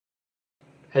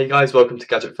Hey guys, welcome to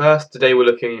Gadget First. Today we're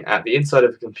looking at the inside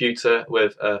of a computer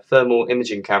with a thermal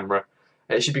imaging camera.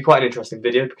 It should be quite an interesting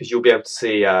video because you'll be able to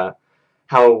see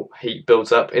how heat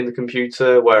builds up in the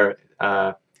computer, where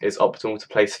it's optimal to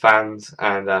place fans,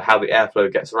 and how the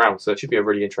airflow gets around. So it should be a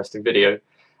really interesting video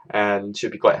and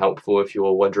should be quite helpful if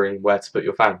you're wondering where to put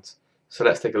your fans. So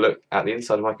let's take a look at the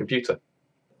inside of my computer.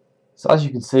 So as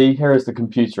you can see, here is the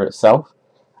computer itself.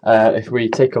 If we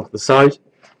take off the side,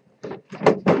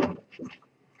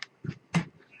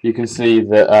 you can see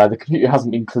that the computer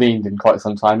hasn't been cleaned in quite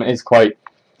some time. It is quite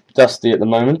dusty at the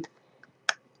moment.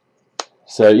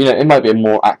 So, it might be a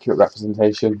more accurate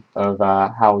representation of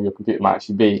how your computer might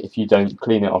actually be if you don't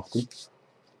clean it often.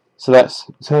 So let's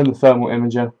turn the thermal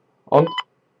imager on.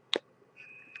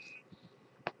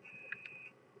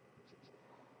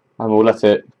 And we'll let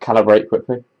it calibrate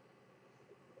quickly.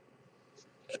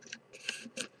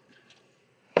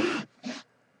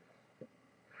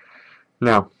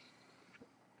 Now,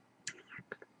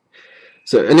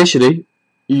 so initially,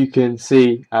 you can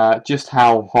see just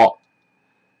how hot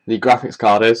the graphics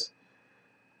card is.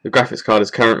 The graphics card is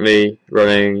currently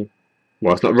running,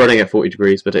 well, it's not running at 40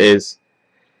 degrees, but it is,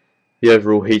 the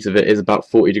overall heat of it is about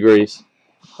 40 degrees.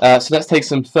 So let's take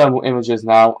some thermal images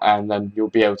now, and then you'll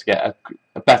be able to get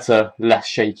a better, less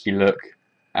shaky look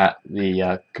at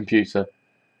the computer.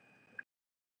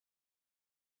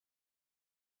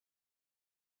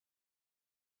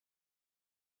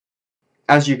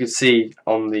 As you can see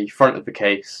on the front of the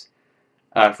case,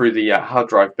 through the hard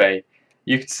drive bay,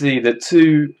 you can see that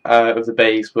two of the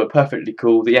bays were perfectly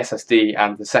cool. The SSD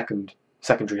and the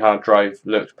secondary hard drive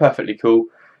looked perfectly cool,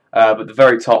 but the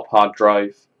very top hard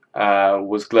drive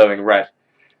was glowing red.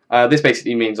 This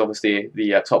basically means obviously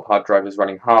the top hard drive is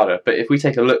running harder, but if we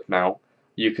take a look now,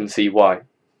 you can see why.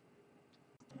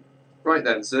 Right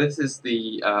then, so this is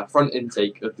the front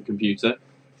intake of the computer.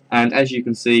 And as you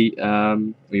can see,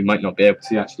 we might not be able to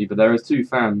see actually, but there are two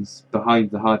fans behind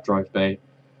the hard drive bay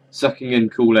sucking in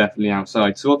cool air from the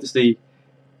outside. So obviously,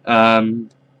 the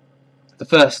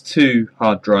first two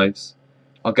hard drives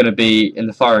are going to be in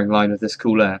the firing line of this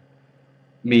cool air,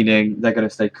 meaning they're going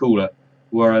to stay cooler,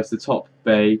 whereas the top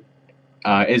bay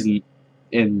isn't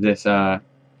in this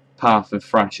path of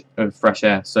fresh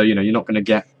air. So you're not going to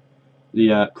get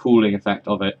the cooling effect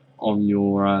of it on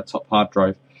your top hard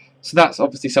drive. So that's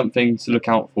obviously something to look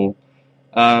out for.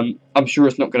 I'm sure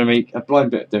it's not going to make a blind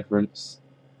bit of difference,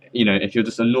 if you're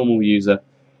just a normal user.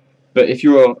 But if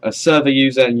you're a server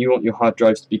user and you want your hard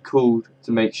drives to be cooled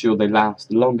to make sure they last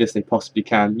the longest they possibly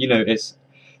can, it's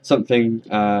something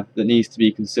that needs to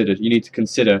be considered. You need to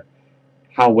consider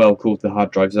how well cooled the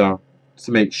hard drives are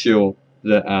to make sure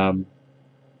that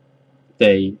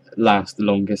they last the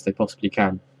longest they possibly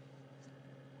can.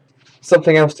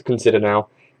 Something else to consider now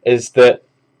is that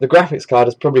the graphics card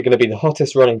is probably going to be the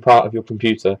hottest running part of your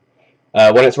computer.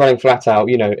 When it's running flat out,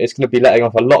 it's going to be letting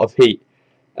off a lot of heat.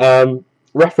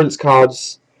 Reference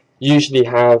cards usually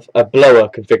have a blower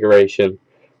configuration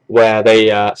where they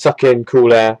suck in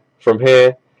cool air from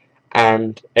here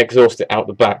and exhaust it out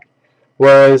the back.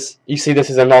 Whereas you see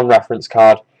this is a non-reference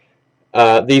card.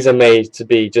 These are made to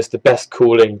be just the best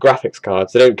cooling graphics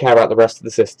cards. They don't care about the rest of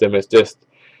the system, it's just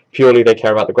purely they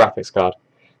care about the graphics card.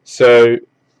 So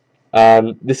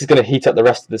this is going to heat up the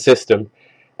rest of the system,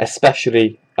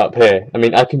 especially up here. I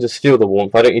mean, I can just feel the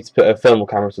warmth. I don't need to put a thermal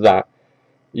camera to that.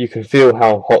 You can feel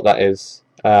how hot that is,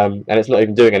 and it's not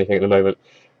even doing anything at the moment.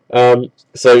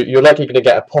 So you're likely going to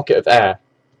get a pocket of air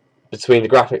between the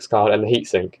graphics card and the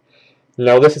heatsink.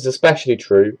 Now this is especially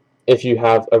true if you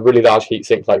have a really large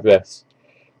heatsink like this,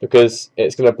 because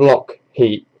it's going to block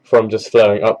heat from just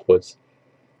flowing upwards.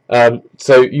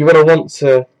 So you're going to want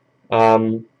to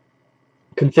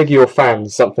configure your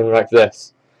fans something like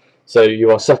this. So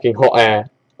you are sucking hot air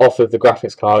off of the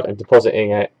graphics card and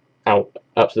depositing it out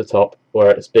up to the top,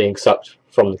 where it's being sucked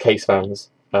from the case fans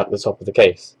at the top of the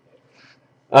case.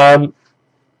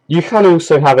 You can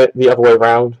also have it the other way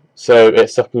around, so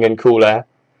it's sucking in cool air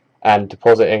and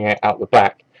depositing it out the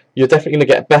back. You're definitely going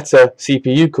to get better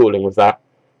CPU cooling with that,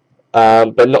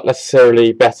 but not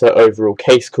necessarily better overall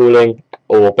case cooling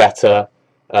or better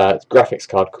graphics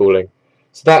card cooling.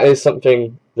 So that is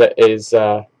something that is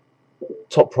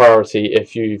top priority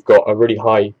if you've got a really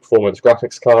high performance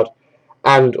graphics card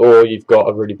and or you've got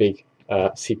a really big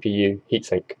CPU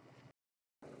heatsink.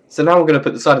 So now we're going to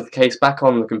put the side of the case back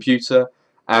on the computer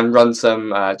and run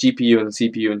some GPU and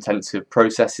CPU intensive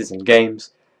processes and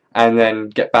games, and then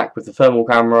get back with the thermal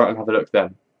camera and have a look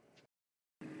then.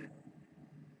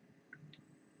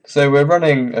 So we're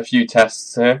running a few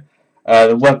tests here.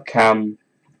 The webcam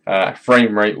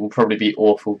frame rate will probably be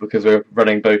awful because we're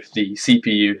running both the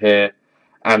CPU here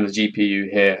and the GPU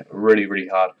here really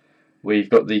hard. We've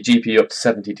got the GPU up to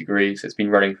 70 degrees. It's been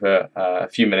running for a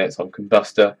few minutes on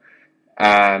Combustor,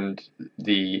 and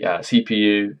the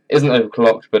CPU isn't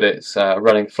overclocked, but it's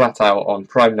running flat out on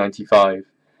Prime 95,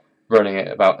 running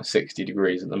at about 60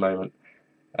 degrees at the moment.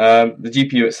 The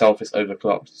GPU itself is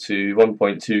overclocked to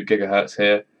 1.2 gigahertz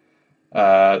here.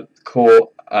 The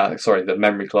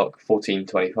memory clock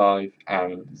 1425,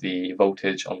 and the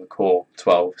voltage on the core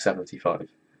 1275.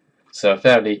 So a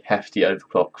fairly hefty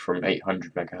overclock from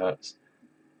 800 megahertz.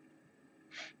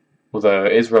 Although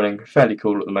it is running fairly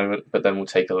cool at the moment, but then we'll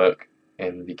take a look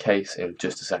in the case in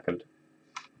just a second.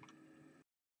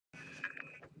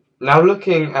 Now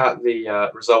looking at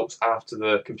the results after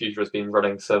the computer has been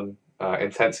running some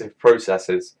intensive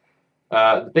processes,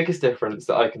 the biggest difference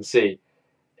that I can see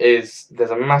is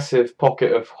there's a massive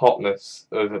pocket of hotness,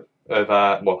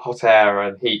 hot air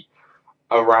and heat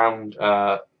around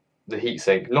the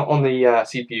heatsink. Not on the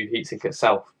CPU heatsink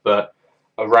itself, but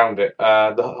around it.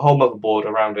 The whole motherboard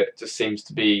around it just seems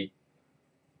to be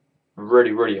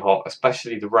really hot,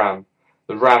 especially the RAM.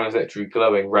 The RAM is literally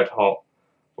glowing red hot,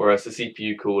 whereas the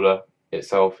CPU cooler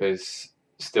itself is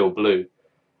still blue.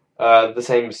 The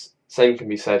same can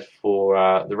be said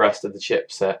for the rest of the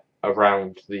chipset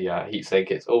around the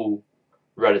heatsink. It's all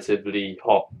relatively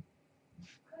hot.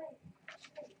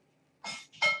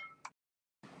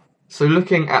 So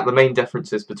looking at the main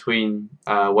differences between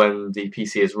when the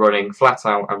PC is running flat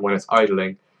out and when it's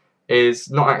idling is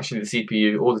not actually the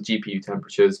CPU or the GPU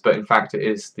temperatures, but in fact it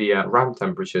is the RAM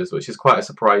temperatures, which is quite a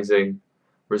surprising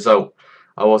result.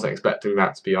 I wasn't expecting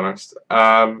that, to be honest.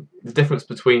 The difference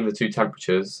between the two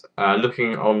temperatures,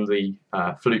 looking on the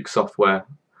Fluke software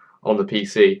on the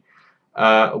PC,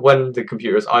 when the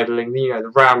computer is idling,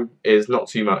 the RAM is not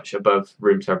too much above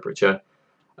room temperature.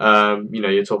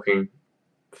 You're talking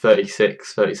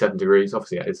 36, 37 degrees.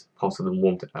 Obviously, it is hotter than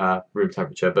room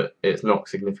temperature, but it's not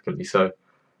significantly so.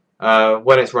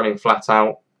 When it's running flat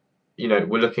out,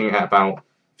 we're looking at about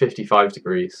 55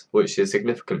 degrees, which is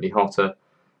significantly hotter.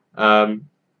 The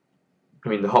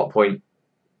hot point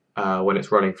when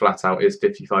it's running flat out is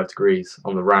 55 degrees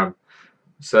on the RAM.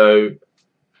 So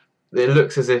it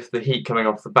looks as if the heat coming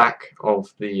off the back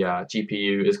of the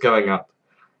GPU is going up,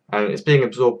 and it's being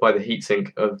absorbed by the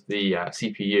heatsink of the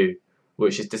CPU,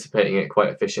 which is dissipating it quite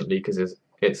efficiently because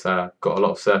it's got a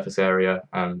lot of surface area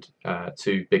and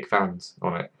two big fans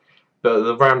on it. But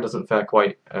the RAM doesn't fare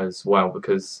quite as well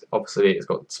because obviously it's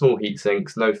got small heat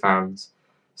sinks, no fans.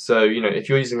 So if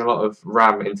you're using a lot of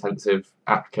RAM intensive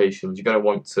applications, you're going to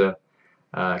want to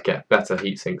get better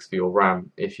heat sinks for your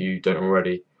RAM if you don't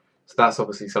already. So that's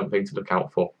obviously something to look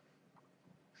out for.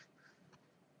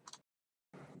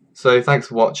 So thanks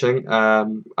for watching. I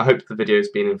hope the video has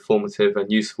been informative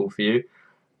and useful for you.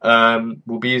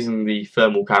 We'll be using the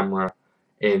thermal camera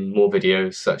in more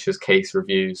videos, such as case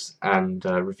reviews and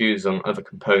reviews on other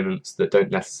components that don't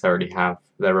necessarily have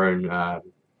their own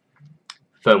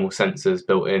thermal sensors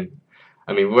built in.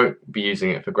 We won't be using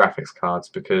it for graphics cards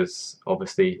because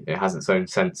obviously it has its own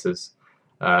sensors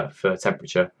for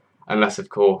temperature, unless of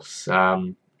course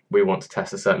we want to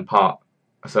test a certain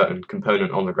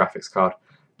component on the graphics card.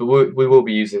 But we will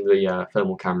be using the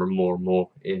thermal camera more and more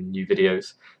in new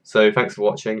videos. So thanks for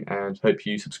watching, and hope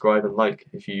you subscribe and like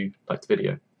if you liked the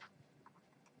video.